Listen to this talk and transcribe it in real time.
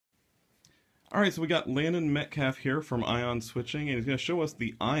Alright, so we got Landon Metcalf here from iOn Switching, and he's going to show us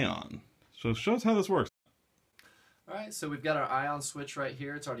the iOn. So show us how this works. Alright, so we've got our iOn switch right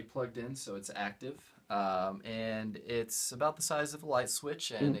here. It's already plugged in, so it's active. And it's about the size of a light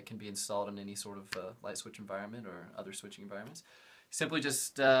switch, and it can be installed in any sort of light switch environment or other switching environments. Simply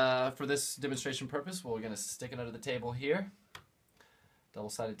just, for this demonstration purpose, we're going to stick it under the table here.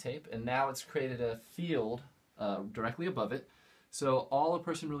 Double-sided tape. And now it's created a field directly above it. So all a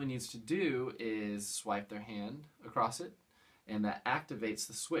person really needs to do is swipe their hand across it, and that activates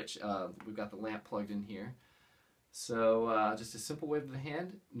the switch. We've got the lamp plugged in here. So just a simple wave of the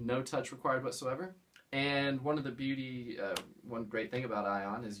hand, no touch required whatsoever. And one of the one great thing about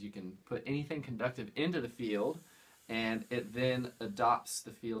iOn is you can put anything conductive into the field, and it then adopts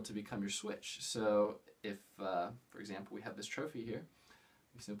the field to become your switch. So if, for example, we have this trophy here,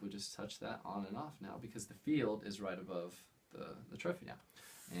 we simply just touch that on and off now because the field is right above the trophy now.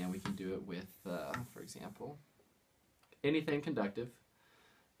 And we can do it with, for example, anything conductive.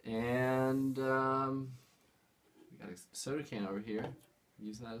 And we got a soda can over here.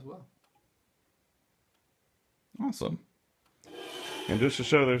 Use that as well. Awesome. And just to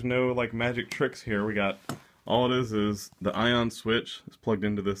show there's no like magic tricks here, we got all it is the iOn switch is plugged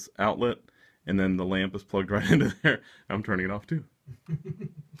into this outlet, and then the lamp is plugged right into there. I'm turning it off too.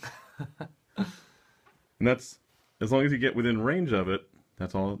 And that's, as long as you get within range of it,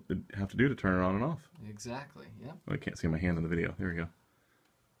 that's all you have to do to turn it on and off. Exactly, yeah. I can't see my hand in the video. There we go.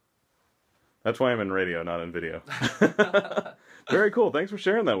 That's why I'm in radio, not in video. Very cool. Thanks for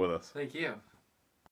sharing that with us. Thank you.